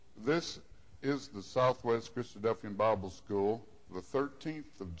This is the Southwest Christadelphian Bible School, the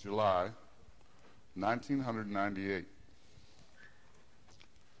 13th of July, 1998.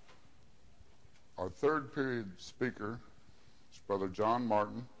 Our third period speaker is Brother John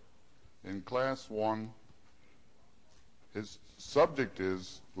Martin. In Class 1, his subject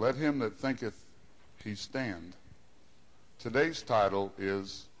is, Let Him That Thinketh He Stand. Today's title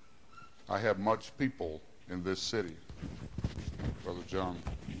is, I Have Much People in This City. Brother John.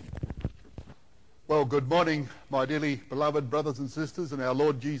 Well, good morning, my dearly beloved brothers and sisters in our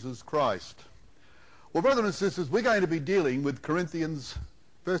Lord Jesus Christ. Well, brothers and sisters, we're going to be dealing with 1 Corinthians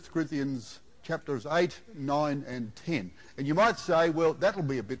chapters 8, 9 and 10. And you might say, well, that'll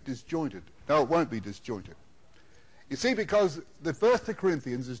be a bit disjointed. No, it won't be disjointed. You see, because the 1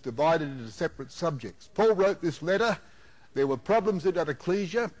 Corinthians is divided into separate subjects. Paul wrote this letter, there were problems in that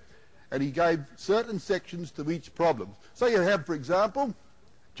ecclesia, and he gave certain sections to each problem. So you have, for example,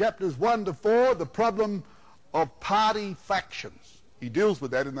 chapters 1 to 4, the problem of party factions. He deals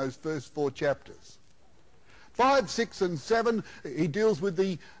with that in those first 4 chapters. 5, 6 and 7, he deals with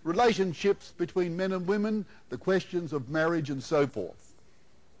the relationships between men and women, the questions of marriage and so forth.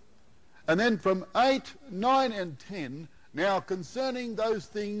 And then from 8, 9 and 10, now concerning those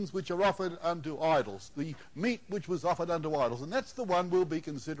things which are offered unto idols, the meat which was offered unto idols, and that's the one we'll be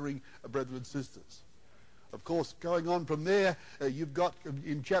considering, brethren and sisters. Of course, going on from there, you've got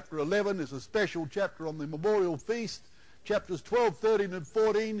in chapter 11 is a special chapter on the memorial feast. Chapters 12, 13 and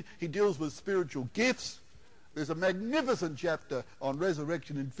 14, he deals with spiritual gifts. There's a magnificent chapter on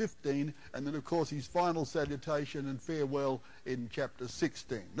resurrection in 15, and then, of course, his final salutation and farewell in chapter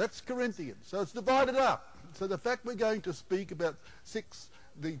 16. That's Corinthians. So it's divided up. So the fact we're going to speak about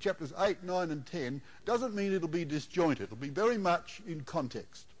the chapters 8, 9 and 10 doesn't mean it'll be disjointed. It'll be very much in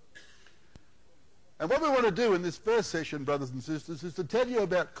context. And what we want to do in this first session, brothers and sisters, is to tell you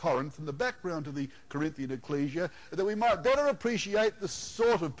about Corinth and the background to the Corinthian ecclesia, that we might better appreciate the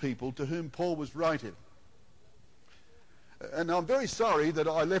sort of people to whom Paul was writing. And I'm very sorry that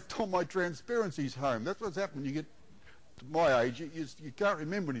I left all my transparencies home. That's what's happened. You get to my age, you can't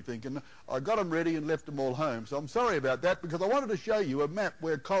remember anything. And I got them ready and left them all home. So I'm sorry about that, because I wanted to show you a map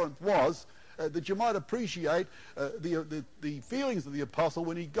where Corinth was, that you might appreciate the feelings of the apostle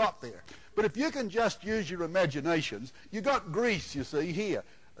when he got there. But if you can just use your imaginations, you got Greece, you see, here.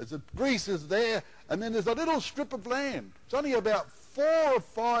 Greece is there, and then there's a little strip of land. It's only about 4 or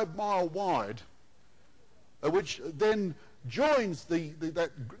 5 mile wide, which then joins the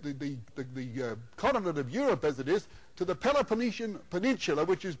continent of Europe, as it is, to the Peloponnesian Peninsula,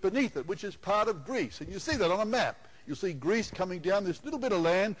 which is beneath it, which is part of Greece. And you see that on a map. You'll see Greece coming down this little bit of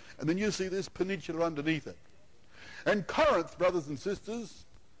land, and then you see this peninsula underneath it. And Corinth, brothers and sisters,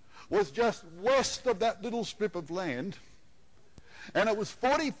 was just west of that little strip of land, and it was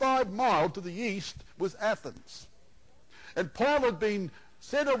 45 miles to the east was Athens. And Paul had been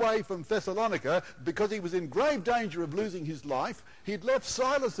sent away from Thessalonica because he was in grave danger of losing his life. He'd left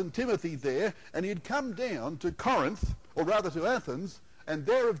Silas and Timothy there, and he'd come down to Corinth, or rather to Athens, and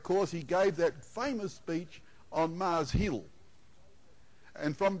there, of course, he gave that famous speech on Mars Hill.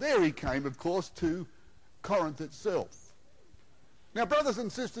 And from there he came, of course, to Corinth itself. Now, brothers and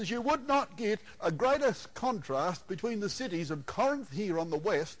sisters, you would not get a greater contrast between the cities of Corinth here on the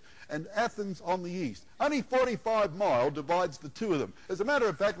west and Athens on the east. Only 45 miles divides the two of them. As a matter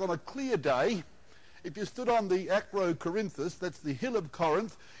of fact, on a clear day, if you stood on the Acrocorinthus, that's the hill of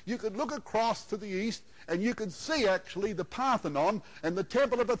Corinth, you could look across to the east and you could see actually the Parthenon and the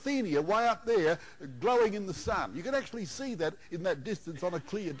Temple of Athena way up there glowing in the sun. You could actually see that in that distance on a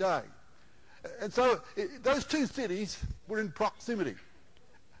clear day. And so those two cities were in proximity.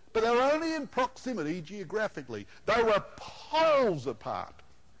 But they were only in proximity geographically. They were poles apart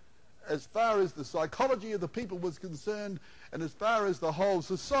as far as the psychology of the people was concerned and as far as the whole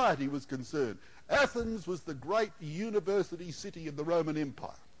society was concerned. Athens was the great university city of the Roman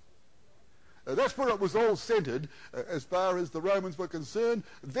Empire. That's where it was all centred as far as the Romans were concerned.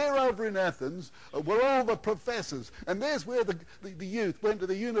 There over in Athens were all the professors. And there's where the youth went to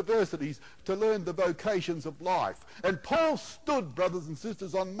the universities to learn the vocations of life. And Paul stood, brothers and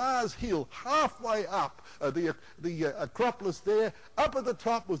sisters, on Mars Hill, halfway up the Acropolis there. Up at the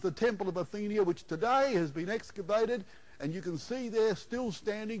top was the Temple of Athena, which today has been excavated. And you can see there still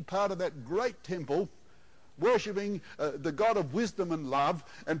standing part of that great temple, worshipping the God of wisdom and love.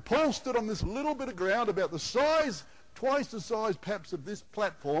 And Paul stood on this little bit of ground about the size, twice the size perhaps of this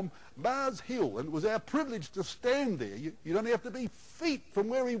platform, Mars Hill. And it was our privilege to stand there. You'd only have to be feet from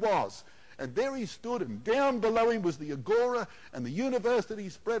where he was. And there he stood, and down below him was the Agora, and the university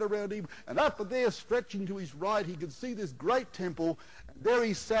spread around him. And up there, stretching to his right, he could see this great temple. And there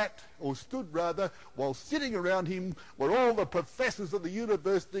he sat, or stood rather, while sitting around him were all the professors of the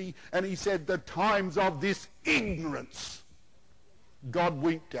university, and he said, the times of this ignorance God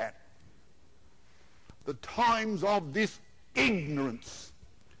winked at. The times of this ignorance.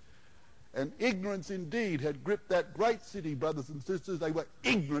 And ignorance indeed had gripped that great city, brothers and sisters. They were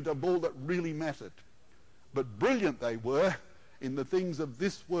ignorant of all that really mattered. But brilliant they were in the things of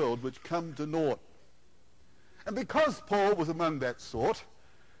this world which come to naught. And because Paul was among that sort,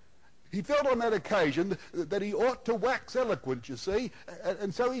 he felt on that occasion that he ought to wax eloquent, you see,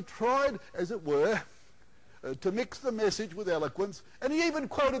 and so he tried, as it were, to mix the message with eloquence, and he even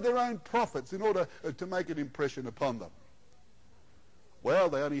quoted their own prophets in order to make an impression upon them. Well,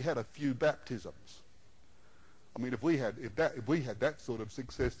 they only had a few baptisms. I mean, if we had that sort of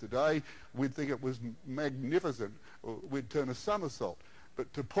success today, we'd think it was magnificent. We'd turn a somersault.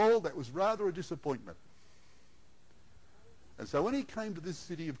 But to Paul, that was rather a disappointment. And so when he came to this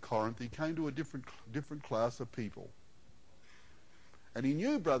city of Corinth, he came to a different class of people. And he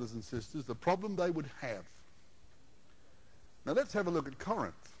knew, brothers and sisters, the problem they would have. Now let's have a look at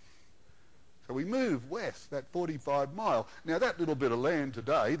Corinth. So we move west, that 45 mile. Now that little bit of land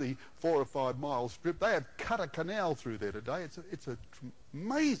today, the 4 or 5 mile strip, they have cut a canal through there today. It's an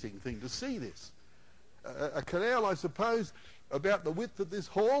amazing thing to see this. A canal, I suppose, about the width of this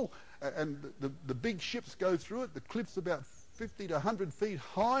hall, and the big ships go through it. The cliff's about 50 to 100 feet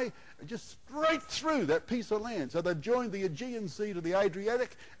high, and just straight through that piece of land. So they've joined the Aegean Sea to the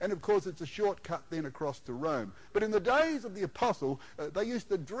Adriatic, and of course it's a shortcut then across to Rome. But in the days of the apostle, they used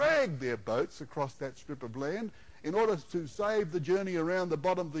to drag their boats across that strip of land in order to save the journey around the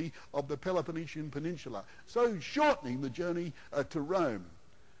bottom of the Peloponnesian Peninsula, so shortening the journey to Rome.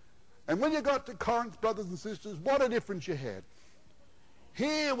 And when you got to Corinth, brothers and sisters, what a difference you had.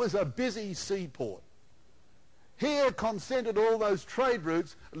 Here was a busy seaport. Here consented all those trade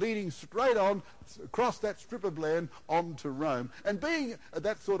routes leading straight on across that strip of land on to Rome. And being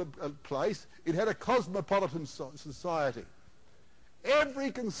that sort of place, it had a cosmopolitan society. Every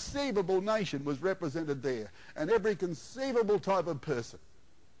conceivable nation was represented there, and every conceivable type of person.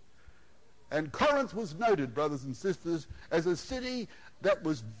 And Corinth was noted, brothers and sisters, as a city that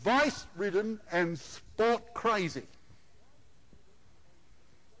was vice-ridden and sport-crazy.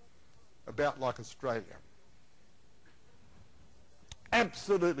 About like Australia.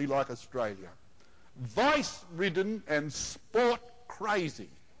 Absolutely like Australia. Vice-ridden and sport-crazy.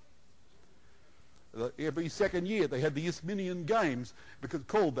 Every second year they had the Isthmian Games,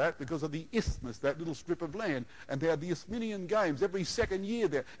 called that because of the isthmus, that little strip of land. And they had the Isthmian Games every second year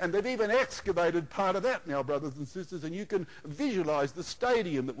there. And they've even excavated part of that now, brothers and sisters, and you can visualize the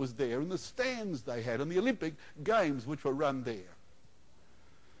stadium that was there and the stands they had and the Olympic Games which were run there.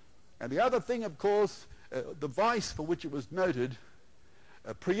 And the other thing, of course, the vice for which it was noted,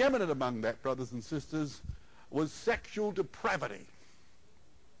 preeminent among that, brothers and sisters, was sexual depravity.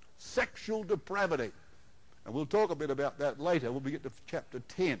 Sexual depravity. And we'll talk a bit about that later when we get to chapter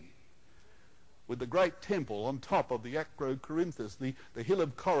 10, with the great temple on top of the Acrocorinthus, the hill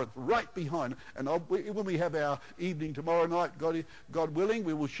of Corinth, right behind. And when we have our evening tomorrow night, God willing,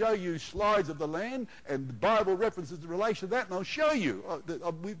 we will show you slides of the land and the Bible references in relation to that, and I'll show you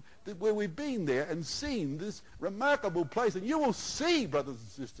where we've been there and seen this remarkable place. And you will see, brothers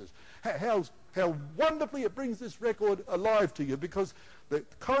and sisters, how wonderfully it brings this record alive to you, because the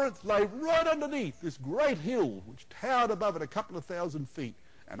Corinth lay right underneath this great hill which towered above it a couple of thousand feet.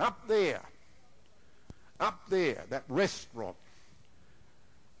 And up there, that restaurant,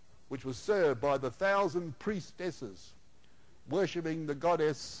 which was served by the 1,000 priestesses worshipping the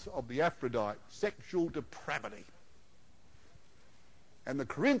goddess of the Aphrodite, sexual depravity. And the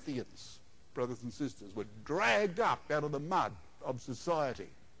Corinthians, brothers and sisters, were dragged up out of the mud of society.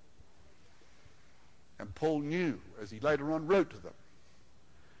 And Paul knew, as he later on wrote to them,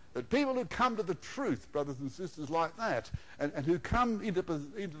 that people who come to the truth, brothers and sisters, like that, and who come into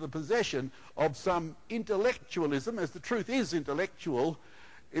the possession of some intellectualism, as the truth is intellectual,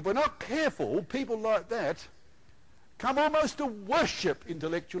 if we're not careful, people like that come almost to worship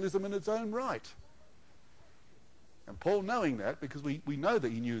intellectualism in its own right. And Paul, knowing that, because we know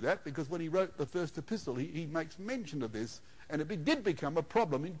that he knew that, because when he wrote the first epistle, he makes mention of this, and it did become a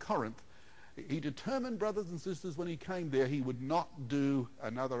problem in Corinth. He determined, brothers and sisters, when he came there, he would not do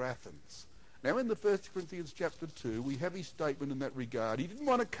another Athens. Now, in the 1 Corinthians chapter 2, we have his statement in that regard. He didn't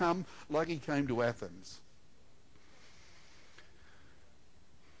want to come like he came to Athens.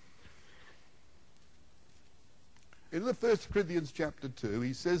 In the 1 Corinthians chapter 2,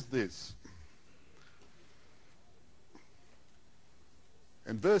 he says this.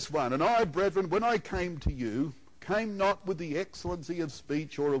 In verse 1, "And I, brethren, when I came to you, came not with the excellency of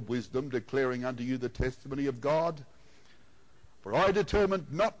speech or of wisdom, declaring unto you the testimony of God. For I determined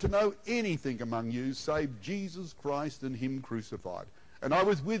not to know anything among you save Jesus Christ and him crucified. And I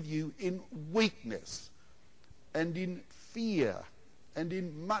was with you in weakness and in fear and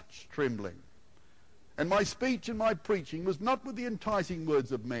in much trembling. And my speech and my preaching was not with the enticing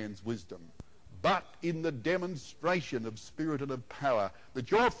words of man's wisdom, but in the demonstration of spirit and of power,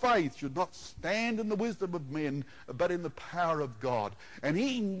 that your faith should not stand in the wisdom of men, but in the power of God. And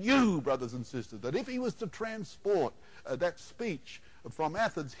he knew, brothers and sisters, that if he was to transport that speech from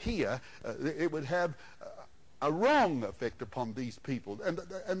Athens here, it would have a wrong effect upon these people,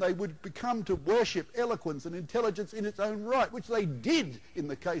 and they would become to worship eloquence and intelligence in its own right, which they did in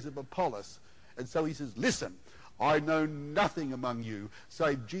the case of Apollos. And so he says, listen, I know nothing among you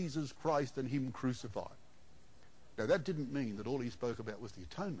save Jesus Christ and him crucified. Now that didn't mean that all he spoke about was the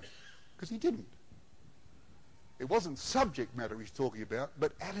atonement, because he didn't. It wasn't subject matter he's talking about,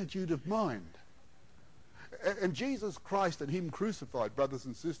 but attitude of mind. And Jesus Christ and him crucified, brothers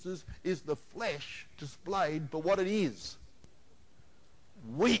and sisters, is the flesh displayed for what it is.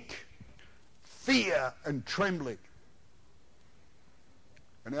 Weak, fear and trembling.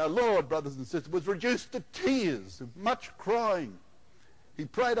 And our Lord, brothers and sisters, was reduced to tears, of much crying. He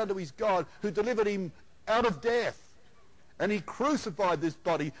prayed unto his God, who delivered him out of death. And he crucified this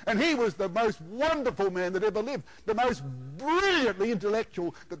body. And he was the most wonderful man that ever lived, the most brilliantly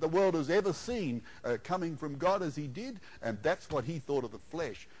intellectual that the world has ever seen, coming from God as he did. And that's what he thought of the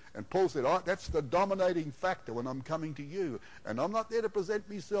flesh. And Paul said, that's the dominating factor when I'm coming to you. And I'm not there to present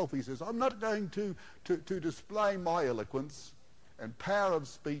myself. He says, I'm not going to display my eloquence and power of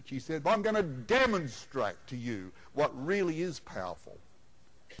speech. He said, but I'm going to demonstrate to you what really is powerful.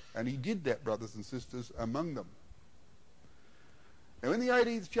 And he did that, brothers and sisters, among them. Now in the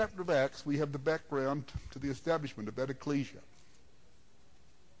 18th chapter of Acts, we have the background to the establishment of that ecclesia.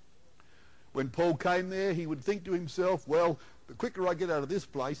 When Paul came there, he would think to himself, well, the quicker I get out of this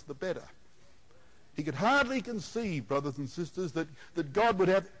place, the better. He could hardly conceive, brothers and sisters, that God would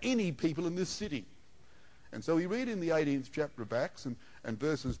have any people in this city. And so we read in the 18th chapter of Acts and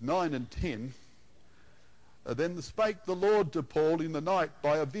verses 9 and 10, then spake the Lord to Paul in the night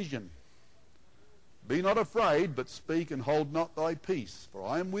by a vision. Be not afraid, but speak and hold not thy peace, for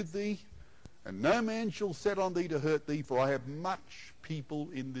I am with thee, and no man shall set on thee to hurt thee, for I have much people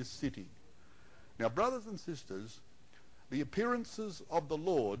in this city. Now, brothers and sisters, the appearances of the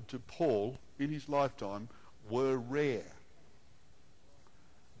Lord to Paul in his lifetime were rare.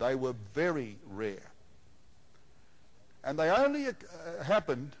 They were very rare. And they only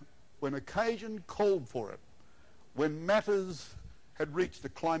happened when occasion called for it, when matters had reached a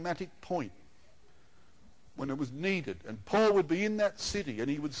climatic point, when it was needed. And Paul would be in that city and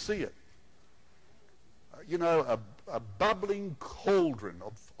he would see it. A bubbling cauldron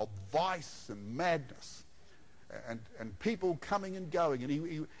of vice and madness, and people coming and going. And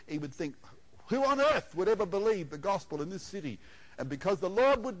he would think, who on earth would ever believe the gospel in this city? And because the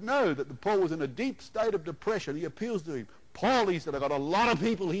Lord would know that Paul was in a deep state of depression, he appeals to him. Paul, he said, I've got a lot of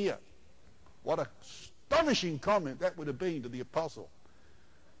people here. What an astonishing comment that would have been to the apostle.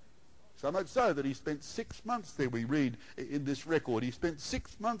 So much so that he spent 6 months there, we read in this record. He spent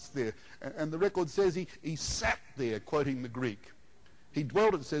 6 months there, and the record says he sat there, quoting the Greek. He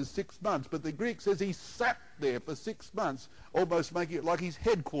dwelt, it says, 6 months, but the Greek says he sat there for 6 months, almost making it like his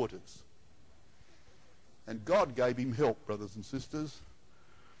headquarters. And God gave him help, brothers and sisters,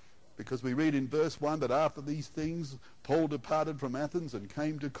 because we read in verse 1 that after these things Paul departed from Athens and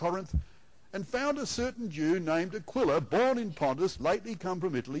came to Corinth, and found a certain Jew named Aquila, born in Pontus, lately come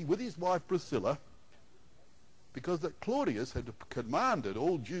from Italy, with his wife Priscilla, because that Claudius had commanded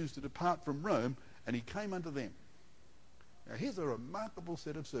all Jews to depart from Rome, and he came unto them. Now here's a remarkable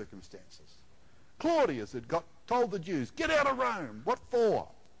set of circumstances. Claudius had told the Jews, get out of Rome. What for?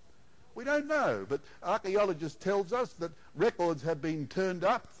 We don't know, but archaeologists tells us that records have been turned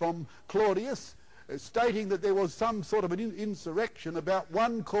up from Claudius stating that there was some sort of an insurrection about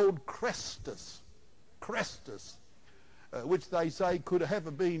one called Chrestus, which they say could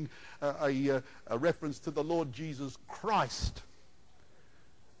have been a reference to the Lord Jesus Christ.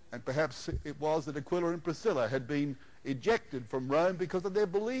 And perhaps it was that Aquila and Priscilla had been ejected from Rome because of their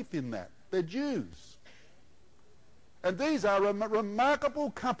belief in that. They're Jews. And these are a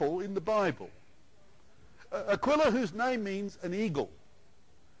remarkable couple in the Bible. Aquila, whose name means an eagle,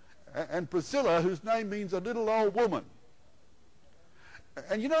 and Priscilla, whose name means a little old woman.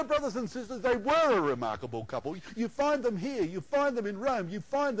 And you know, brothers and sisters, they were a remarkable couple. You find them here, you find them in Rome, you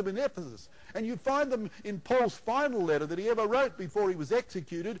find them in Ephesus, and you find them in Paul's final letter that he ever wrote before he was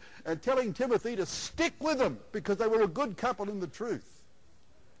executed, and telling Timothy to stick with them because they were a good couple in the truth.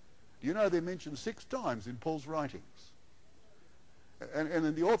 You know, they're mentioned 6 times in Paul's writings. And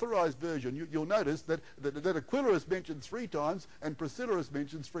in the authorized version, you'll notice that Aquila is mentioned 3 times and Priscilla is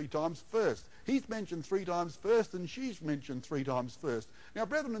mentioned 3 times first. He's mentioned 3 times first and she's mentioned 3 times first. Now,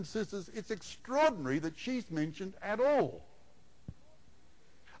 brethren and sisters, it's extraordinary that she's mentioned at all.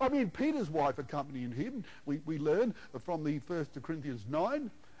 I mean, Peter's wife accompanying him, we learn from the 1 Corinthians 9,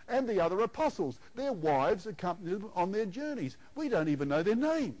 and the other apostles. Their wives accompanied them on their journeys. We don't even know their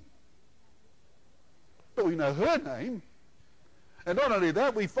name. But we know her name. And not only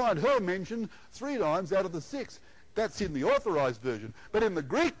that, we find her mentioned 3 times out of the 6. That's in the authorized version. But in the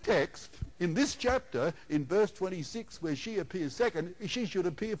Greek text, in this chapter, in verse 26, where she appears second, she should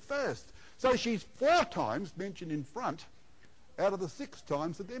appear first. So she's 4 times mentioned in front out of the 6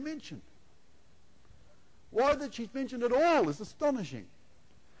 times that they're mentioned. Why that she's mentioned at all is astonishing.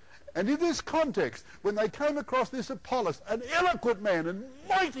 And in this context, when they came across this Apollos, an eloquent man and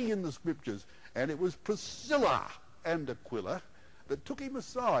mighty in the scriptures, and it was Priscilla and Aquila that took him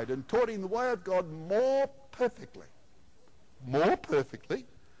aside and taught him the way of God more perfectly. More perfectly.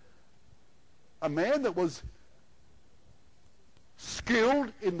 A man that was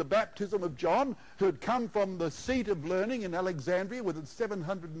skilled in the baptism of John, who had come from the seat of learning in Alexandria with its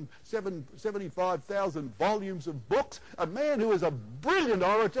 775,000 volumes of books, a man who was a brilliant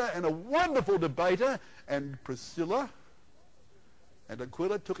orator and a wonderful debater, and Priscilla and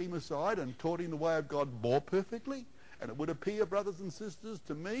Aquila took him aside and taught him the way of God more perfectly. And it would appear, brothers and sisters,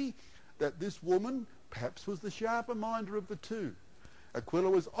 to me that this woman perhaps was the sharper minder of the 2.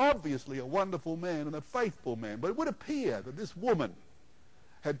 Aquila was obviously a wonderful man and a faithful man, but it would appear that this woman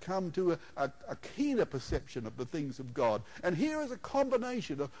had come to a keener perception of the things of God. And here is a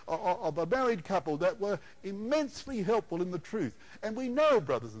combination of a married couple that were immensely helpful in the truth. And we know,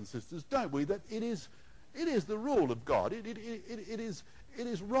 brothers and sisters, don't we, that it is the rule of God. It is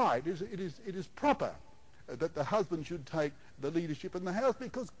right, it is proper that the husband should take the leadership in the house,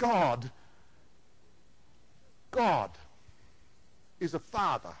 because God is a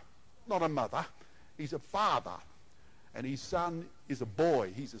father, not a mother. He's a father, and his son is a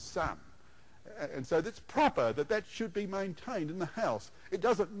boy. He's a son. And so it's proper that should be maintained in the house. It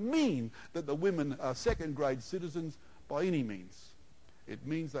doesn't mean that the women are second-grade citizens by any means. It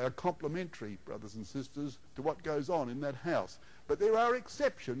means they are complementary, brothers and sisters, to what goes on in that house. But there are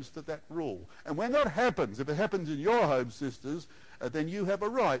exceptions to that rule. And when that happens, if it happens in your home, sisters, then you have a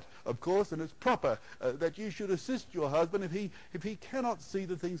right, of course, and it's proper that you should assist your husband if he cannot see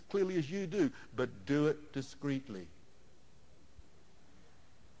the things clearly as you do. But do it discreetly.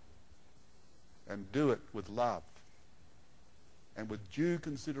 And do it with love. And with due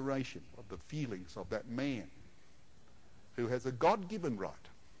consideration of the feelings of that man who has a God-given right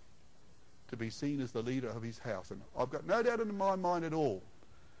to be seen as the leader of his house. And I've got no doubt in my mind at all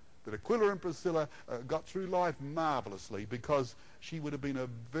that Aquila and Priscilla got through life marvelously, because she would have been a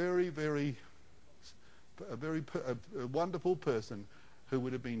very wonderful person who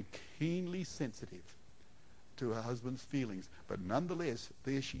would have been keenly sensitive to her husband's feelings. But nonetheless,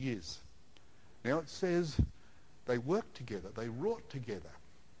 there she is. Now it says they worked together, they wrought together.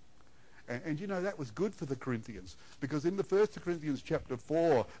 And you know, that was good for the Corinthians, because in the 1 Corinthians chapter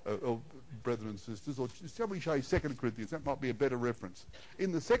 4, brethren and sisters, or shall we say 2 Corinthians, that might be a better reference.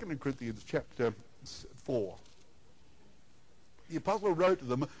 In the 2 Corinthians chapter 4, the apostle wrote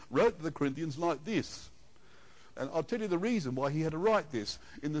to the Corinthians like this. And I'll tell you the reason why he had to write this.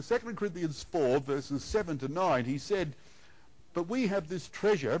 In the 2 Corinthians 4, verses 7 to 9, he said, "But we have this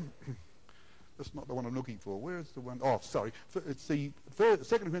treasure..." That's not the one I'm looking for. Where is the one? Oh, sorry. It's the 2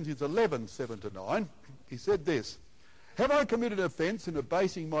 Corinthians 11, 7 to 9. He said this: "Have I committed offence in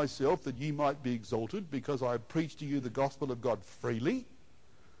abasing myself that ye might be exalted, because I have preached to you the gospel of God freely?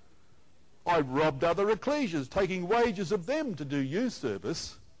 I robbed other ecclesias, taking wages of them to do you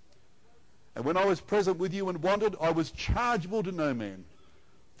service. And when I was present with you and wanted, I was chargeable to no man.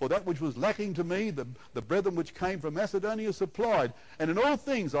 For that which was lacking to me, the brethren which came from Macedonia supplied. And in all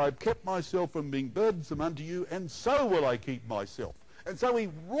things I have kept myself from being burdensome unto you, and so will I keep myself." And so he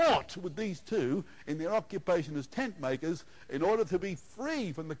wrought with these two in their occupation as tent makers in order to be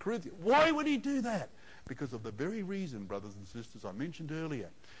free from the Corinthians. Why would he do that? Because of the very reason, brothers and sisters, I mentioned earlier,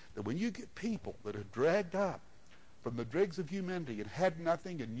 that when you get people that are dragged up from the dregs of humanity and had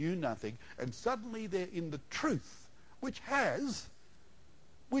nothing and knew nothing, and suddenly they're in the truth, which has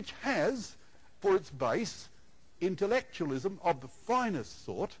for its base intellectualism of the finest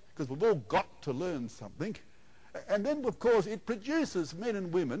sort, because we've all got to learn something. And then, of course, it produces men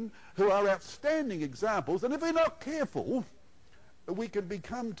and women who are outstanding examples. And if we're not careful, we can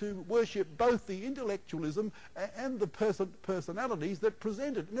become to worship both the intellectualism and the personalities that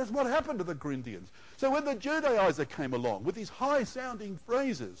present it. And that's what happened to the Corinthians. So when the Judaizer came along with his high-sounding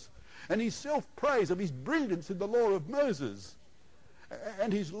phrases and his self-praise of his brilliance in the law of Moses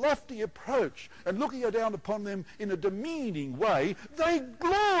and his lofty approach and looking down upon them in a demeaning way, they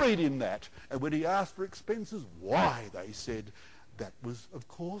gloried in that. And when he asked for expenses, why, they said, that was, of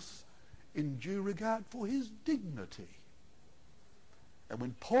course, in due regard for his dignity. And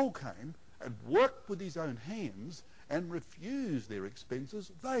when Paul came and worked with his own hands and refused their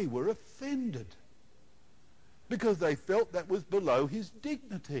expenses, they were offended because they felt that was below his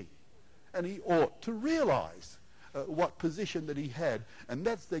dignity. And he ought to realize what position that he had. And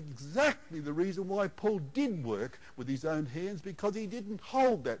that's exactly the reason why Paul did work with his own hands, because he didn't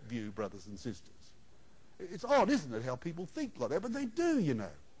hold that view, brothers and sisters. It's odd, isn't it, how people think like that? But they do, you know.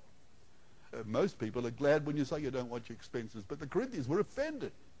 Most people are glad when you say you don't want your expenses, but the Corinthians were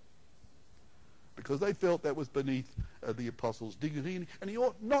offended because they felt that was beneath the apostles' dignity, and he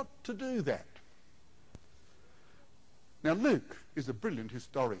ought not to do that. Now, Luke is a brilliant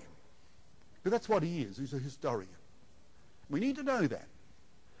historian. But that's what he is. He's a historian. We need to know that.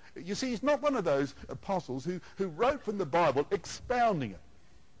 You see, he's not one of those apostles who wrote from the Bible expounding it,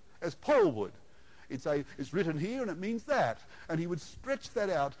 as Paul would. He'd say, it's written here and it means that. And he would stretch that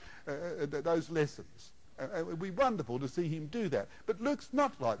out, those lessons. It would be wonderful to see him do that. But Luke's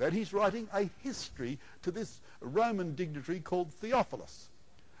not like that. He's writing a history to this Roman dignitary called Theophilus.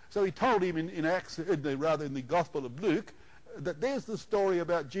 So he told him in the Gospel of Luke that there's the story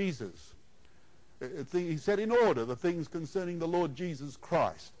about Jesus. He set in order the things concerning the Lord Jesus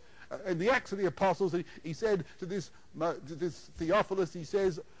Christ. In the Acts of the Apostles, he said to this Theophilus, he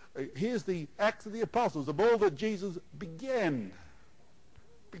says, here's the Acts of the Apostles, of all that Jesus began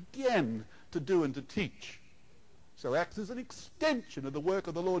to do and to teach. So Acts is an extension of the work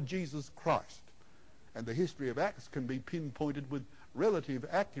of the Lord Jesus Christ. And the history of Acts can be pinpointed with relative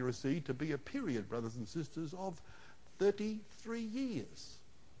accuracy to be a period, brothers and sisters, of 33 years.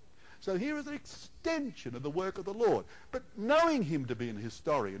 So here is an extension of the work of the Lord. But knowing him to be an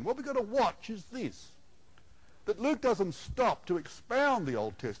historian, what we've got to watch is this, that Luke doesn't stop to expound the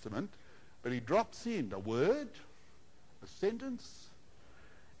Old Testament, but he drops in a word, a sentence,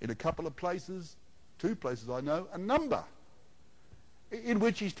 in a couple of places, 2 places I know, a number, in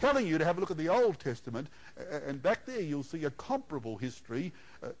which he's telling you to have a look at the Old Testament, and back there you'll see a comparable history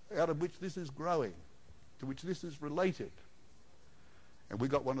out of which this is growing, to which this is related. And we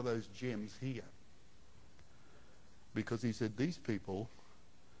got one of those gems here, because he said these people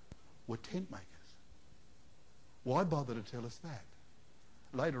were tent makers. Why bother to tell us that?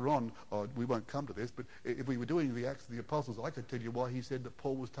 Later on, we won't come to this, but if we were doing the Acts of the Apostles, I could tell you why he said that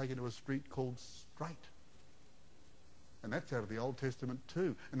Paul was taken to a street called Straight. And that's out of the Old Testament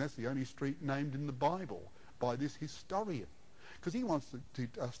too. And that's the only street named in the Bible by this historian. Because he wants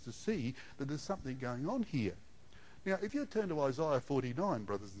us to see that there's something going on here. Now, if you turn to Isaiah 49,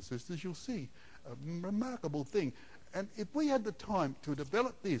 brothers and sisters, you'll see a remarkable thing. And if we had the time to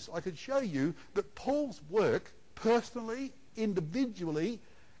develop this, I could show you that Paul's work, personally, individually,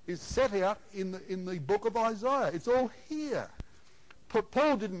 is set out in the book of Isaiah. It's all here.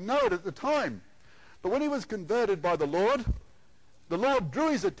 Paul didn't know it at the time. But when he was converted by the Lord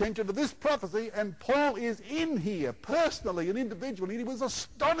drew his attention to this prophecy, and Paul is in here, personally and individually, and he was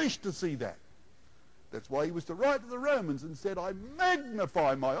astonished to see that. That's why he was to write to the Romans and said, I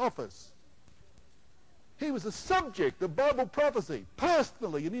magnify my office. He was a subject of Bible prophecy,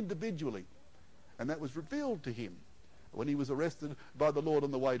 personally and individually. And that was revealed to him when he was arrested by the Lord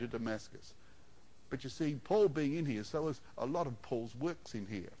on the way to Damascus. But you see, Paul being in here, so is a lot of Paul's works in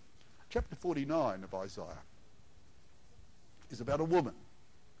here. Chapter 49 of Isaiah is about a woman.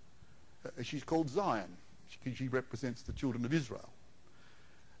 She's called Zion. She represents the children of Israel.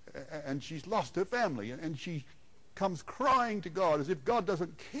 And she's lost her family, and she comes crying to God as if God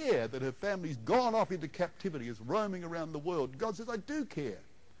doesn't care that her family's gone off into captivity, is roaming around the world. God says, I do care.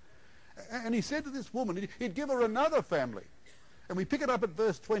 And he said to this woman, he'd give her another family. And we pick it up at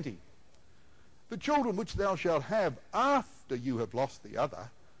verse 20. The children which thou shalt have after you have lost the other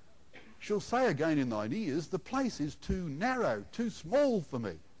shall say again in thine ears, the place is too narrow, too small for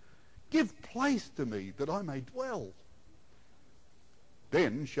me. Give place to me that I may dwell.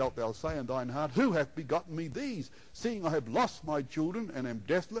 Then shalt thou say in thine heart, who hath begotten me these, seeing I have lost my children, and am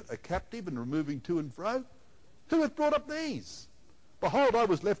desolate, a captive, and removing to and fro? Who hath brought up these? Behold, I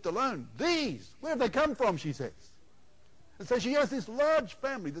was left alone. These, where have they come from, she says. And so she has this large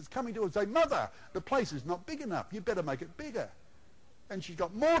family that's coming to her and say, Mother, the place is not big enough. You better make it bigger. And she's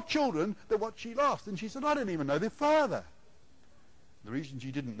got more children than what she lost. And she said, I didn't even know their father. The reason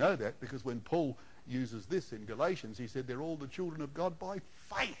she didn't know that, because when Paul uses this in Galatians, he said they're all the children of God by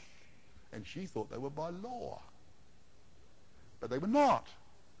faith. And she thought they were by law. But they were not.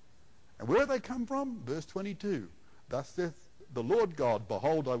 And where have they come from? Verse 22. Thus saith the Lord God,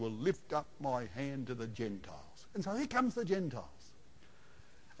 behold, I will lift up my hand to the Gentiles. And so here comes the Gentiles.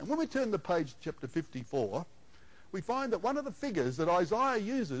 And when we turn the page to chapter 54, we find that one of the figures that Isaiah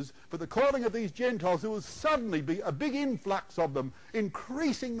uses for the calling of these Gentiles, there will suddenly be a big influx of them,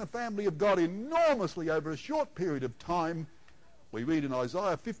 increasing the family of God enormously over a short period of time. We read in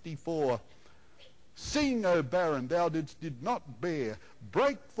Isaiah 54, Sing, O barren, thou did not bear.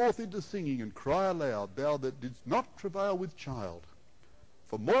 Break forth into singing and cry aloud, thou that didst not travail with child.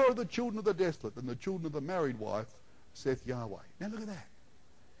 For more of the children of the desolate than the children of the married wife, saith Yahweh. Now look at that.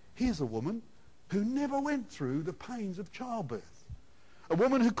 Here's a woman who never went through the pains of childbirth. A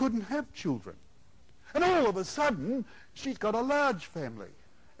woman who couldn't have children. And all of a sudden, she's got a large family.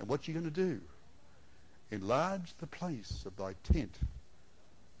 And what's she going to do? Enlarge the place of thy tent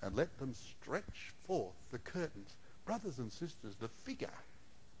and let them stretch forth the curtains. Brothers and sisters, the figure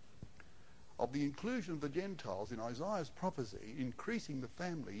of the inclusion of the Gentiles in Isaiah's prophecy, increasing the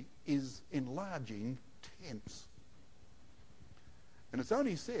family, is enlarging tents. And it's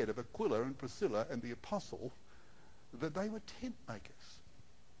only said of Aquila and Priscilla and the apostle that they were tent makers.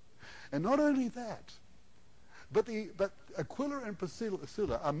 And not only that, but Aquila and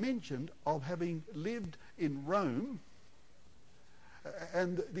Priscilla are mentioned of having lived in Rome.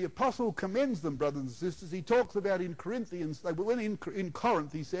 And the apostle commends them, brothers and sisters. He talks about in Corinthians, they were in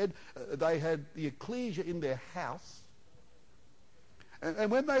Corinth, he said, they had the ecclesia in their house. And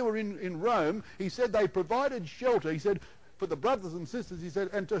when they were in Rome, he said they provided shelter. He said, for the brothers and sisters, he said,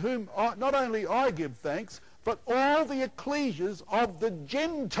 and to whom not only I give thanks, but all the ecclesias of the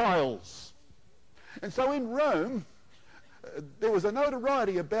Gentiles. And so in Rome, there was a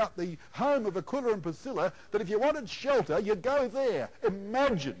notoriety about the home of Aquila and Priscilla that if you wanted shelter, you'd go there.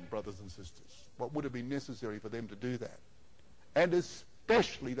 Imagine, brothers and sisters, what would have been necessary for them to do that. And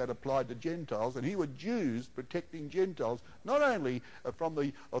especially that applied to Gentiles, and here were Jews protecting Gentiles, not only from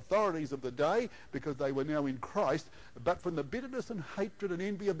the authorities of the day, because they were now in Christ, but from the bitterness and hatred and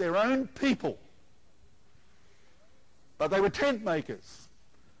envy of their own people. But they were tent makers.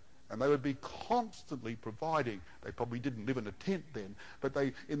 And they would be constantly providing. They probably didn't live in a tent then, but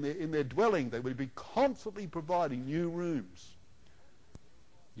they, in their dwelling, they would be constantly providing new rooms,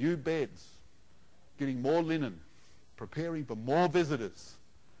 new beds, getting more linen, preparing for more visitors,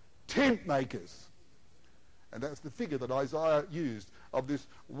 tent makers. And that's the figure that Isaiah used of this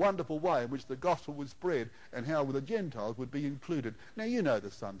wonderful way in which the gospel was spread and how the Gentiles would be included. Now you know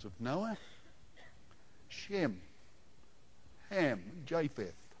the sons of Noah: Shem, Ham,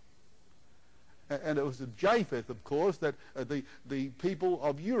 Japheth. And it was of Japheth, of course, that the people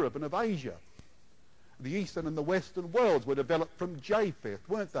of Europe and of Asia, the eastern and the western worlds, were developed from Japheth,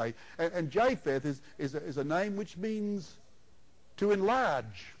 weren't they? And Japheth is a name which means to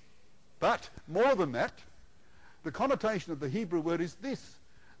enlarge. But more than that, the connotation of the Hebrew word is this,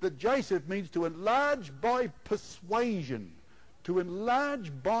 that Japheth means to enlarge by persuasion. To enlarge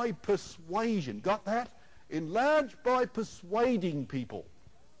by persuasion. Got that? Enlarge by persuading people.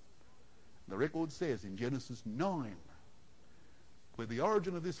 The record says in Genesis 9, where the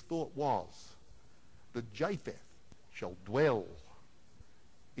origin of this thought was, that Japheth shall dwell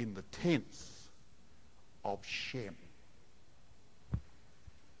in the tents of Shem.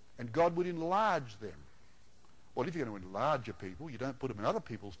 And God would enlarge them. Well, if you're going to enlarge your people, you don't put them in other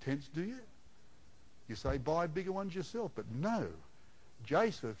people's tents, do you? You say, buy bigger ones yourself. But no,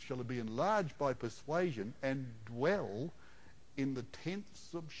 Japheth shall be enlarged by persuasion and dwell in the tents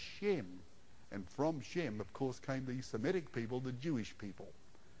of Shem. And from Shem, of course, came the Semitic people, the Jewish people.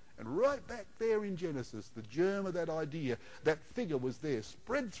 And right back there in Genesis, the germ of that idea, that figure was there,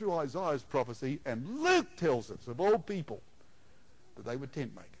 spread through Isaiah's prophecy, and Luke tells us, of all people, that they were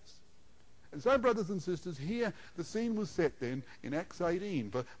tent makers. And so, brothers and sisters, here the scene was set then in Acts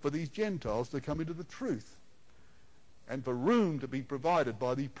 18 for these Gentiles to come into the truth, and for room to be provided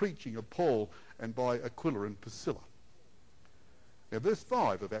by the preaching of Paul and by Aquila and Priscilla. Now, verse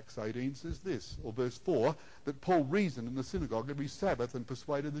 5 of Acts 18 says this, or verse 4, that Paul reasoned in the synagogue every Sabbath and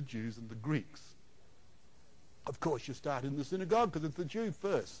persuaded the Jews and the Greeks. Of course, you start in the synagogue because it's the Jew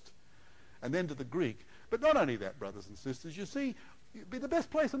first, and then to the Greek. But not only that, brothers and sisters, you see, It'd be the best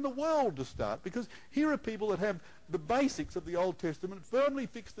place in the world to start, because here are people that have the basics of the Old Testament firmly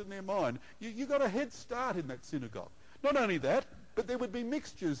fixed in their mind. You got a head start in that synagogue. Not only that, but there would be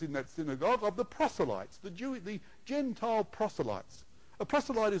mixtures in that synagogue of the proselytes, the Gentile proselytes. A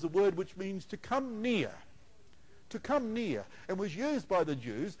proselyte is a word which means to come near. To come near, and was used by the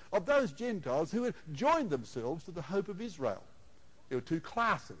Jews of those Gentiles who had joined themselves to the hope of Israel. There were two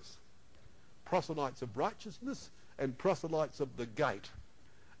classes: proselytes of righteousness and proselytes of the gate.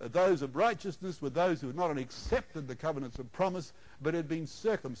 Those of righteousness were those who had not only accepted the covenants of promise, but had been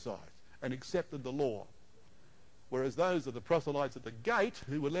circumcised and accepted the law. Whereas those of the proselytes at the gate,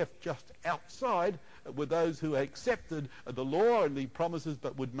 who were left just outside, were those who accepted the law and the promises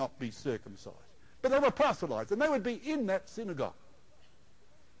but would not be circumcised. But they were proselytes, and they would be in that synagogue.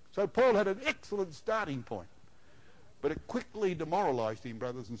 So Paul had an excellent starting point. But it quickly demoralized him,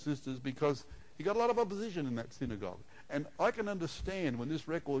 brothers and sisters, because he got a lot of opposition in that synagogue. And I can understand, when this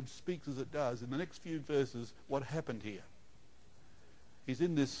record speaks as it does, in the next few verses, what happened here. He's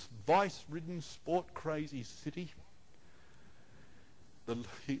in this vice-ridden, sport-crazy city.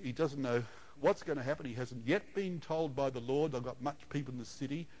 He doesn't know what's going to happen. He hasn't yet been told by the Lord. They've got much people in the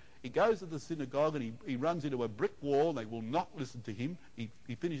city. He goes to the synagogue and he runs into a brick wall. They will not listen to him. He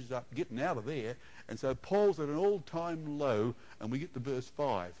finishes up getting out of there. And so Paul's at an all-time low, and we get to verse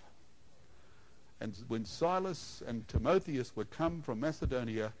 5. And when Silas and Timotheus were come from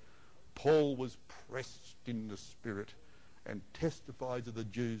Macedonia, Paul was pressed in the Spirit and testified to the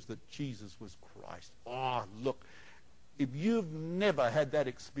Jews that Jesus was Christ. Oh, look, if you've never had that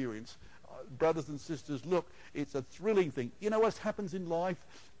experience, brothers and sisters, look, it's a thrilling thing. You know what happens in life?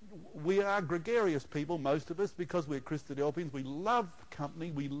 We are gregarious people, most of us, because we're Christadelphians. We love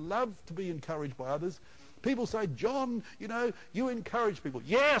company. We love to be encouraged by others. People say, John, you know, you encourage people.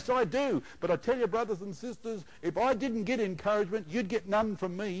 Yes, I do. But I tell you, brothers and sisters, if I didn't get encouragement, you'd get none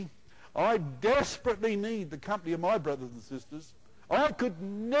from me. I desperately need the company of my brothers and sisters. I could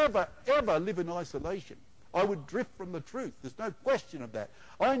never, ever live in isolation. I would drift from the truth. There's no question of that.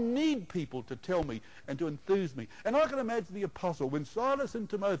 I need people to tell me and to enthuse me. And I can imagine the apostle, when Silas and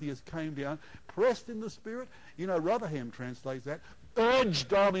Timotheus came down, pressed in the Spirit, you know, Rotherham translates that,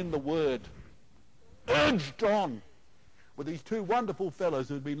 urged on in the word. Urged on. With these two wonderful fellows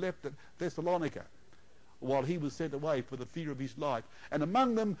who had been left at Thessalonica while he was sent away for the fear of his life. And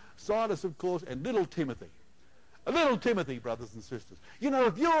among them, Silas, of course, and little Timothy. A little Timothy, brothers and sisters. You know,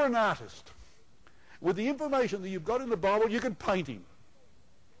 if you're an artist, with the information that you've got in the Bible, you can paint him.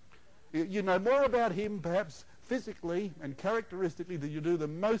 You know more about him, perhaps physically and characteristically, than you do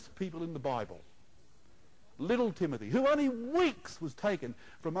than most people in the Bible. Little Timothy, who only weeks was taken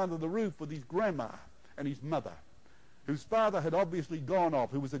from under the roof with his grandma and his mother, whose father had obviously gone off,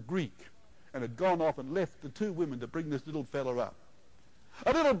 who was a Greek, and had gone off and left the two women to bring this little fellow up.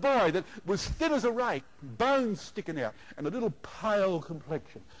 A little boy that was thin as a rake, bones sticking out, and a little pale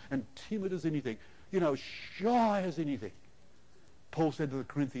complexion, and timid as anything, you know, shy as anything. Paul said to the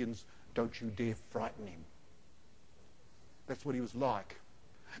Corinthians, don't you dare frighten him. That's what he was like.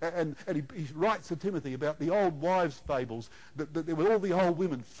 And he writes to Timothy about the old wives' fables, that there were all the old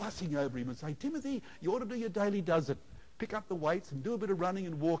women fussing over him and saying, Timothy, you ought to do your daily dozen. Pick up the weights and do a bit of running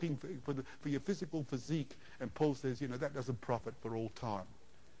and walking for your physical physique. And Paul says, you know, that doesn't profit for all time.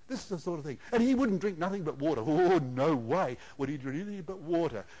 This is the sort of thing. And he wouldn't drink nothing but water. Oh, no way would he drink anything but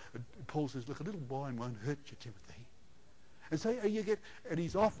water. And Paul says, look, a little wine won't hurt you, Timothy. And so and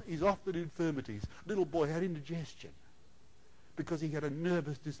he's often infirmities. Little boy had indigestion because he had a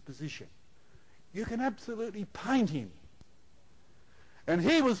nervous disposition. You can absolutely paint him. And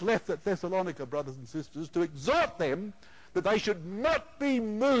he was left at Thessalonica, brothers and sisters, to exhort them that they should not be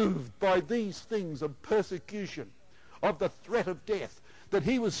moved by these things of persecution, of the threat of death. That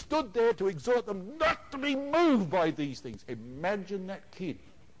he was stood there to exhort them not to be moved by these things. Imagine that kid.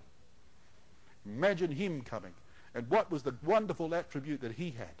 Imagine him coming. And what was the wonderful attribute that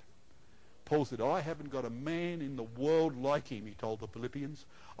he had? Paul said, I haven't got a man in the world like him, he told the Philippians.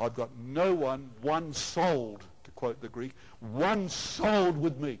 I've got no one souled, to quote the Greek, one souled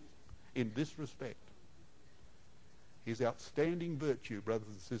with me in this respect. His outstanding virtue, brothers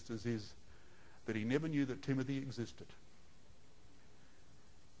and sisters, is that he never knew that Timothy existed.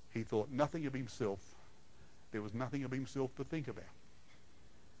 He thought nothing of himself. There was nothing of himself to think about.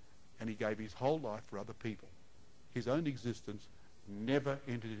 And he gave his whole life for other people. His own existence never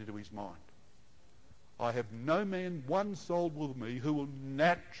entered into his mind. I have no man one souled with me who will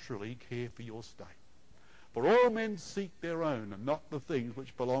naturally care for your state. For all men seek their own and not the things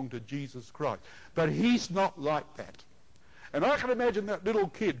which belong to Jesus Christ. But he's not like that. And I can imagine that little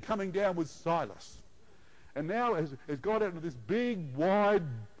kid coming down with Silas and now has gone out into this big, wide,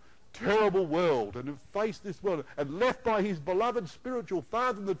 terrible world and have faced this world and left by his beloved spiritual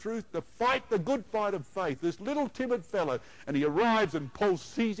father in the truth to fight the good fight of faith, this little timid fellow, and he arrives and Paul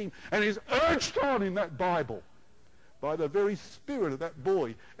sees him and is urged on in that Bible by the very spirit of that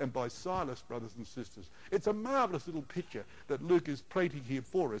boy and by Silas, brothers and sisters. It's a marvelous little picture that Luke is painting here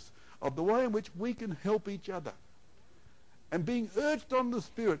for us of the way in which we can help each other. And being urged on the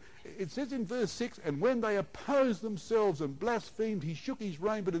Spirit, it says in verse 6, and when they opposed themselves and blasphemed, he shook his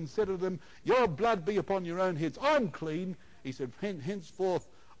raiment and said to them, your blood be upon your own heads. I'm clean. He said, henceforth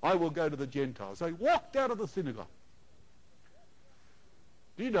I will go to the Gentiles. So he walked out of the synagogue.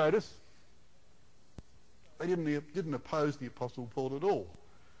 Do you notice? They didn't oppose the Apostle Paul at all.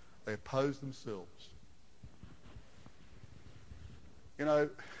 They opposed themselves. You know,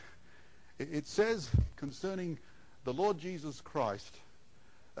 it says concerning the Lord Jesus Christ,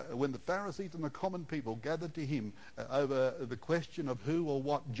 when the Pharisees and the common people gathered to him over the question of who or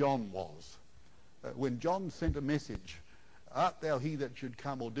what John was, when John sent a message, art thou he that should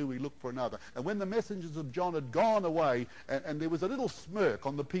come, or do we look for another? And when the messengers of John had gone away, and there was a little smirk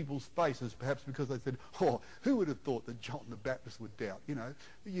on the people's faces, perhaps because they said, oh, who would have thought that John the Baptist would doubt? You know,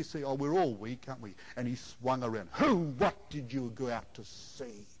 you see, oh, we're all weak, aren't we? And he swung around. What did you go out to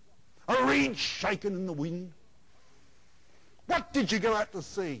see? A reed shaken in the wind? What did you go out to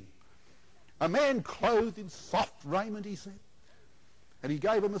see? A man clothed in soft raiment, he said. And he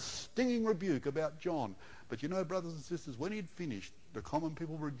gave him a stinging rebuke about John. But you know, brothers and sisters, when he had finished, the common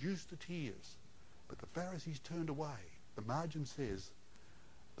people reduced to tears. But the Pharisees turned away. The margin says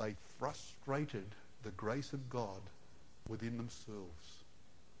they frustrated the grace of God within themselves.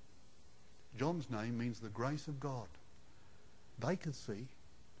 John's name means the grace of God. They could see.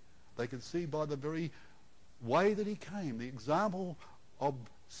 They could see by the very way that he came, the example of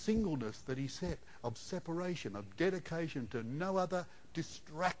singleness that he set, of separation, of dedication to no other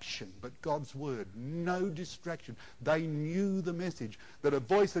distraction but God's word. No distraction. They knew the message, that a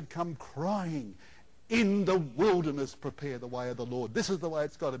voice had come crying, in the wilderness prepare the way of the Lord. This is the way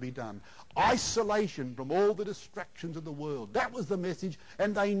it's got to be done. Isolation from all the distractions of the world. That was the message,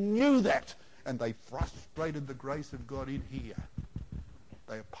 and they knew that. And they frustrated the grace of God in here.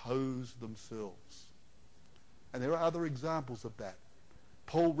 They opposed themselves. And there are other examples of that.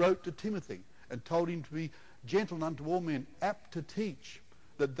 Paul wrote to Timothy and told him to be gentle unto all men, apt to teach,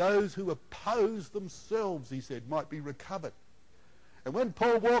 that those who oppose themselves, he said, might be recovered. And when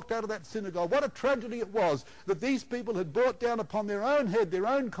Paul walked out of that synagogue, what a tragedy it was that these people had brought down upon their own head their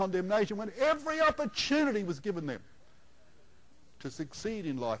own condemnation when every opportunity was given them to succeed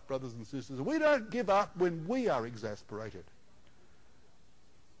in life, brothers and sisters. We don't give up when we are exasperated.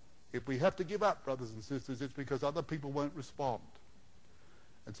 If we have to give up, brothers and sisters, it's because other people won't respond.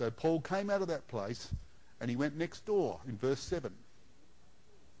 And so Paul came out of that place and he went next door in verse 7.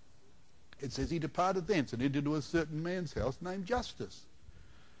 It says he departed thence and entered into a certain man's house named Justus.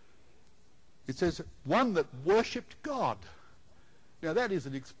 It says one that worshipped God. Now that is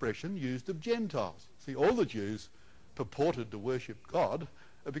an expression used of Gentiles. See, all the Jews purported to worship God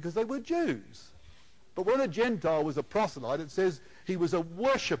because they were Jews. But when a Gentile was a proselyte, it says he was a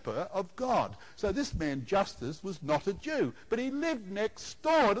worshipper of God. So this man, Justus, was not a Jew, but he lived next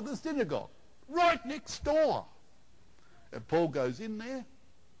door to the synagogue, right next door. And Paul goes in there,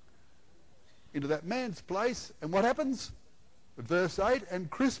 into that man's place, and what happens? Verse 8, and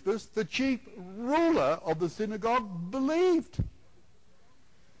Crispus, the chief ruler of the synagogue, believed.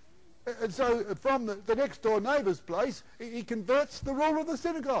 And so from the next door neighbour's place, he converts the ruler of the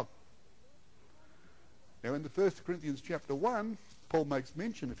synagogue. Now in the 1 Corinthians chapter 1, Paul makes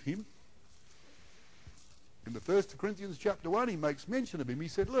mention of him. In the 1 Corinthians chapter 1, he makes mention of him. He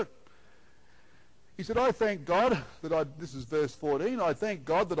said, look, he said, I thank God that this is verse 14, I thank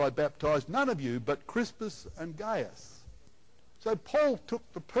God that I baptized none of you but Crispus and Gaius. So Paul took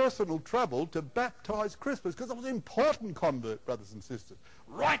the personal trouble to baptize Crispus because it was an important convert, brothers and sisters,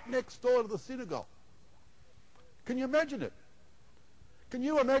 right next door to the synagogue. Can you imagine it? Can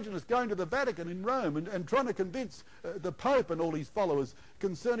you imagine us going to the Vatican in Rome and trying to convince the Pope and all his followers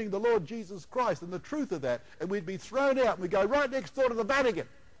concerning the Lord Jesus Christ and the truth of that, and we'd be thrown out and we'd go right next door to the Vatican?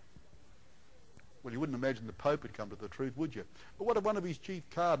 Well, you wouldn't imagine the Pope had come to the truth, would you? But what if one of his chief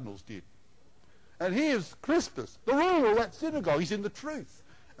cardinals did? And here's Crispus, the ruler of that synagogue. He's in the truth.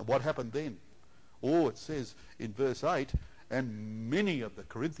 And what happened then? Oh, it says in verse 8, and many of the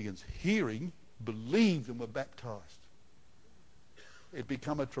Corinthians, hearing, believed and were baptized. It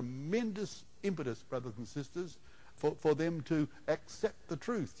became a tremendous impetus, brothers and sisters, for them to accept the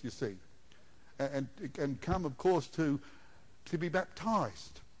truth, you see, and come, of course, to be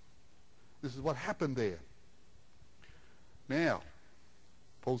baptized. This is what happened there. Now,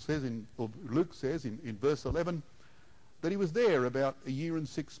 Luke says in verse 11 that he was there about a year and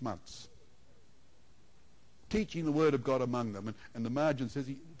 6 months, teaching the word of God among them. And the margin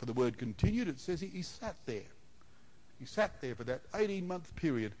says, for the word continued, it says he sat there. He sat there for that 18-month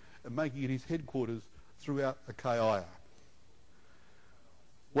period, and making it his headquarters throughout Achaia.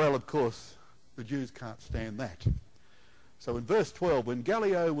 Well, of course, the Jews can't stand that. So in verse 12, when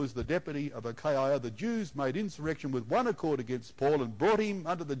Gallio was the deputy of Achaia, the Jews made insurrection with one accord against Paul and brought him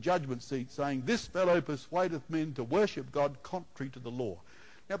under the judgment seat, saying, "This fellow persuadeth men to worship God contrary to the law."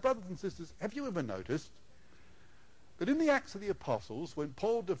 Now, brothers and sisters, have you ever noticed that in the Acts of the Apostles, when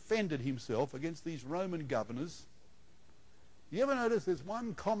Paul defended himself against these Roman governors, you ever notice there's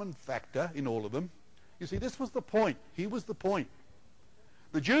one common factor in all of them? You see, this was the point. He was the point.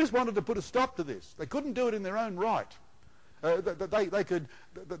 The Jews wanted to put a stop to this. They couldn't do it in their own right. They could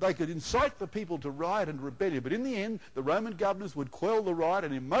incite the people to riot and rebellion, but in the end, the Roman governors would quell the riot,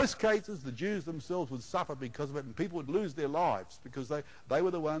 and in most cases, the Jews themselves would suffer because of it, and people would lose their lives because they were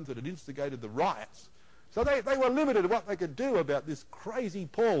the ones that had instigated the riots. So they were limited to what they could do about this crazy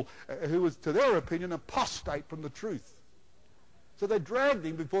Paul, who was, to their opinion, apostate from the truth. So they dragged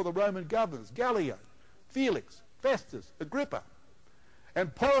him before the Roman governors, Gallio, Felix, Festus, Agrippa.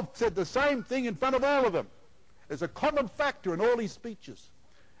 And Paul said the same thing in front of all of them. There's a common factor in all his speeches.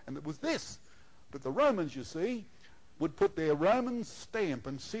 And it was this, that the Romans, you see, would put their Roman stamp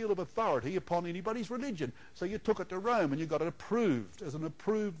and seal of authority upon anybody's religion. So you took it to Rome and you got it approved as an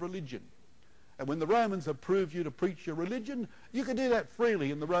approved religion. And when the Romans approved you to preach your religion, you could do that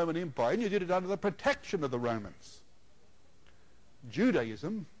freely in the Roman Empire, and you did it under the protection of the Romans.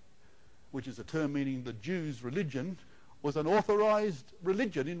 Judaism, which is a term meaning the Jews' religion, was an authorized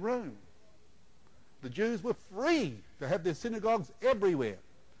religion in Rome. The Jews were free to have their synagogues everywhere.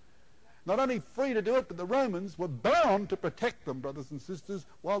 Not only free to do it, but the Romans were bound to protect them, brothers and sisters,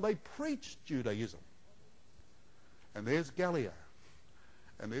 while they preached Judaism. And there's Gallio,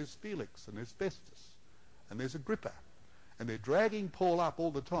 and there's Felix, and there's Festus, and there's Agrippa. And they're dragging Paul up all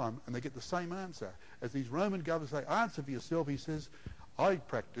the time, and they get the same answer. As these Roman governors say, "Answer for yourself," he says, "I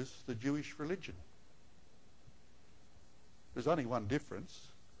practice the Jewish religion." There's only one difference.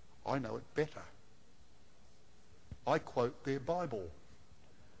 I know it better. I quote their Bible.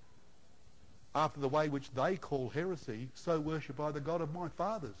 After the way which they call heresy, so worship I the God of my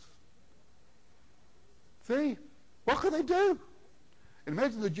fathers. See? What could they do?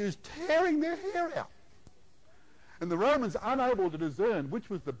 Imagine the Jews tearing their hair out. And the Romans, unable to discern which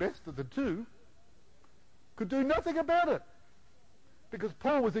was the best of the two, could do nothing about it. Because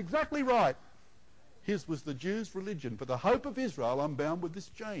Paul was exactly right. His was the Jews' religion. For the hope of Israel, I'm bound with this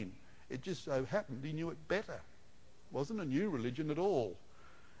chain. It just so happened he knew it better. It wasn't a new religion at all.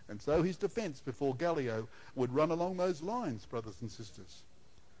 And so his defense before Gallio would run along those lines, brothers and sisters.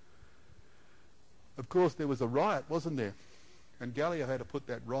 Of course, there was a riot, wasn't there? And Gallio had to put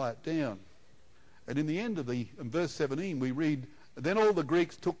that riot down. And in the end of in verse 17, we read, "Then all the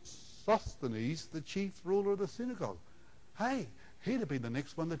Greeks took Sosthenes, the chief ruler of the synagogue." Hey, he'd have been the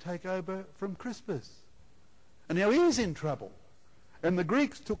next one to take over from Crispus. And now he's in trouble. And the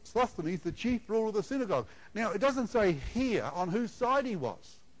Greeks took Sosthenes, the chief ruler of the synagogue. Now, it doesn't say here on whose side he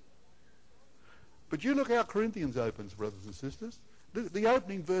was. But you look how Corinthians opens, brothers and sisters. The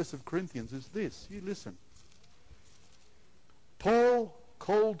opening verse of Corinthians is this. You listen. "Paul,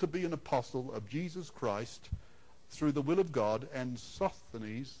 called to be an apostle of Jesus Christ through the will of God, and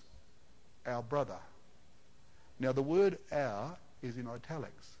Sosthenes, our brother." Now, the word "our" is in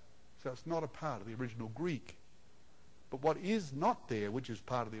italics, so it's not a part of the original Greek. But what is not there, which is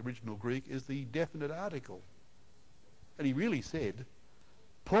part of the original Greek, is the definite article. And he really said,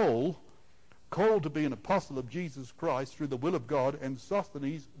 "Paul, called to be an apostle of Jesus Christ through the will of God, and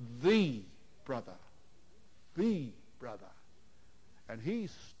Sosthenes, the brother." The brother. And he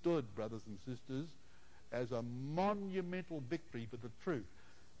stood, brothers and sisters, as a monumental victory for the truth.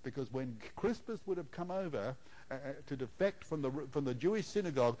 Because when Crispus would have come over to defect from the Jewish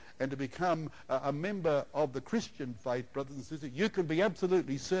synagogue and to become a member of the Christian faith, brothers and sisters, you can be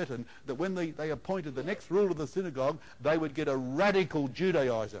absolutely certain that when they appointed the next ruler of the synagogue, they would get a radical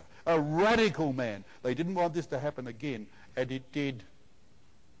Judaizer, a radical man. They didn't want this to happen again, and it did.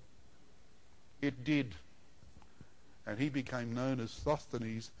 It did. And he became known as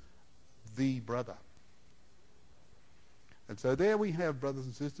Sosthenes, the brother. And so there we have, brothers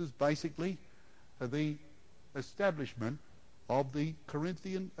and sisters, basically the establishment of the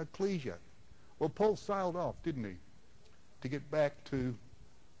Corinthian ecclesia. Well, Paul sailed off, didn't he, to get back to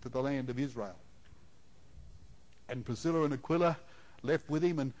the land of Israel. And Priscilla and Aquila left with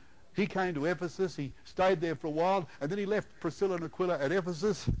him, and He came to Ephesus, he stayed there for a while, and then he left Priscilla and Aquila at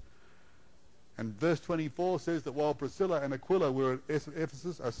Ephesus. And verse 24 says that while Priscilla and Aquila were at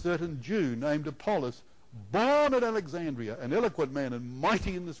Ephesus, a certain Jew named Apollos, born at Alexandria, an eloquent man and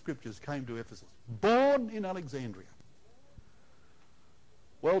mighty in the scriptures, came to Ephesus. Born in Alexandria.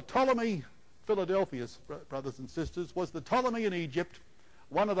 Well, Ptolemy Philadelphus, brothers and sisters, was the Ptolemy in Egypt,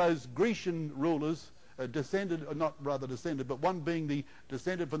 one of those Grecian rulers, but one being the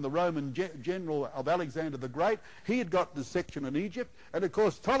descended from the Roman general of Alexander the Great. He had got this section in Egypt, and of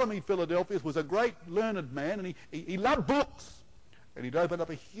course Ptolemy Philadelphus was a great learned man, and he loved books, and he'd opened up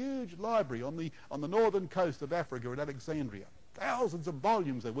a huge library on the northern coast of Africa at Alexandria. Thousands of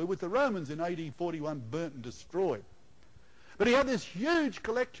volumes there were, with the Romans in AD 41 burnt and destroyed. But he had this huge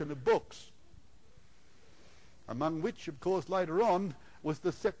collection of books, among which, of course, later on was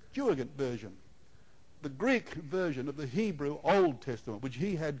the Septuagint version, the Greek version of the Hebrew Old Testament, which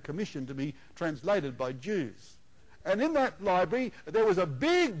he had commissioned to be translated by Jews. And in that library, there was a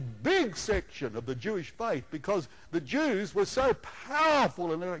big, big section of the Jewish faith, because the Jews were so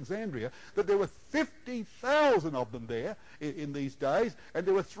powerful in Alexandria that there were 50,000 of them there in these days, and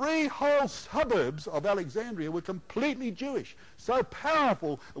there were 3 whole suburbs of Alexandria were completely Jewish. So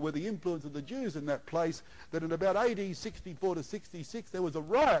powerful were the influence of the Jews in that place that in about AD 64 to 66 there was a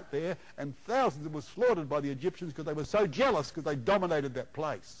riot there, and thousands of them were slaughtered by the Egyptians because they were so jealous because they dominated that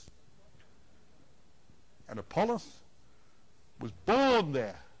place. And Apollos was born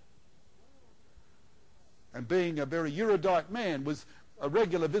there, and being a very erudite man, was a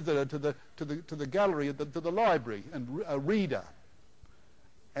regular visitor to the gallery, to the library, and a reader.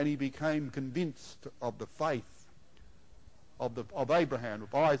 And he became convinced of the faith of Abraham,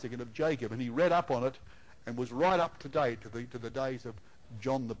 of Isaac, and of Jacob, and he read up on it, and was right up to date to the days of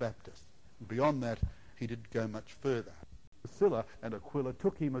John the Baptist. And beyond that, he didn't go much further. Priscilla and Aquila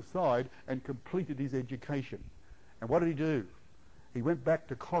took him aside and completed his education. And what did he do? He went back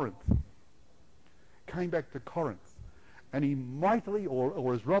to Corinth, came back to Corinth, and he mightily,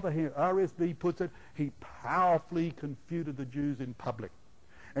 or as Robert here, RSV puts it, he powerfully confuted the Jews in public.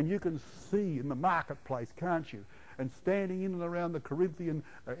 And you can see in the marketplace, can't you? And standing in and around the Corinthian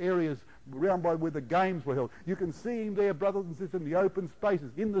areas, around by where the games were held, you can see him there, brothers and sisters, in the open spaces,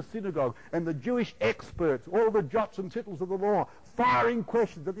 in the synagogue, and the Jewish experts, all the jots and tittles of the law, firing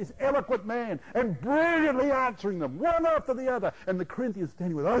questions at this eloquent man and brilliantly answering them, one after the other, and the Corinthians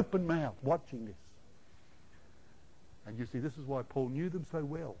standing with open mouth watching this. And you see, this is why Paul knew them so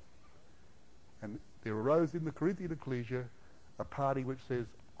well. And there arose in the Corinthian ecclesia a party which says,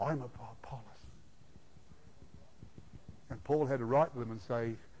 I'm Apollos. And Paul had to write to them and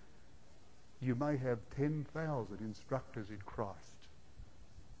say, you may have 10,000 instructors in Christ.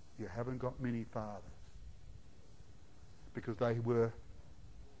 You haven't got many fathers. Because they were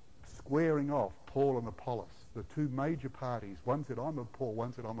squaring off Paul and Apollos, the two major parties. One said, I'm of Paul,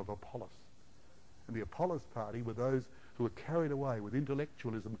 one said, I'm of Apollos. And the Apollos party were those who were carried away with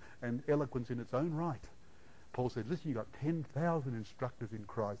intellectualism and eloquence in its own right. Paul said, listen, you've got 10,000 instructors in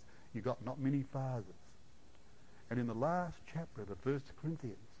Christ. You've got not many fathers. And in the last chapter of the 1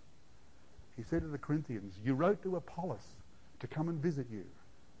 Corinthians, he said to the Corinthians, you wrote to Apollos to come and visit you.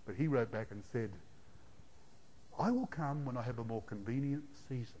 But he wrote back and said, I will come when I have a more convenient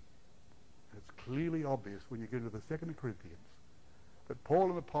season. And it's clearly obvious when you get into the 2nd Corinthians that Paul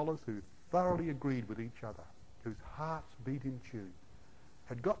and Apollos, who thoroughly agreed with each other, whose hearts beat in tune,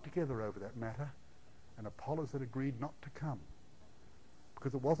 had got together over that matter, and Apollos had agreed not to come.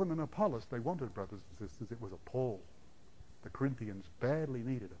 Because it wasn't an Apollos they wanted, brothers and sisters, it was a Paul. The Corinthians badly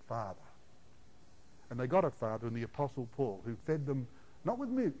needed a father. And they got a father in the Apostle Paul, who fed them not with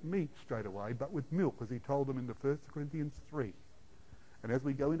meat straight away, but with milk, as he told them in the 1 Corinthians 3. And as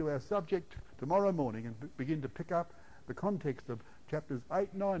we go into our subject tomorrow morning and begin to pick up the context of chapters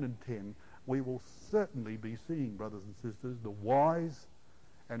 8, 9, and 10, we will certainly be seeing, brothers and sisters, the wise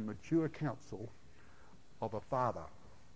and mature counsel of a father.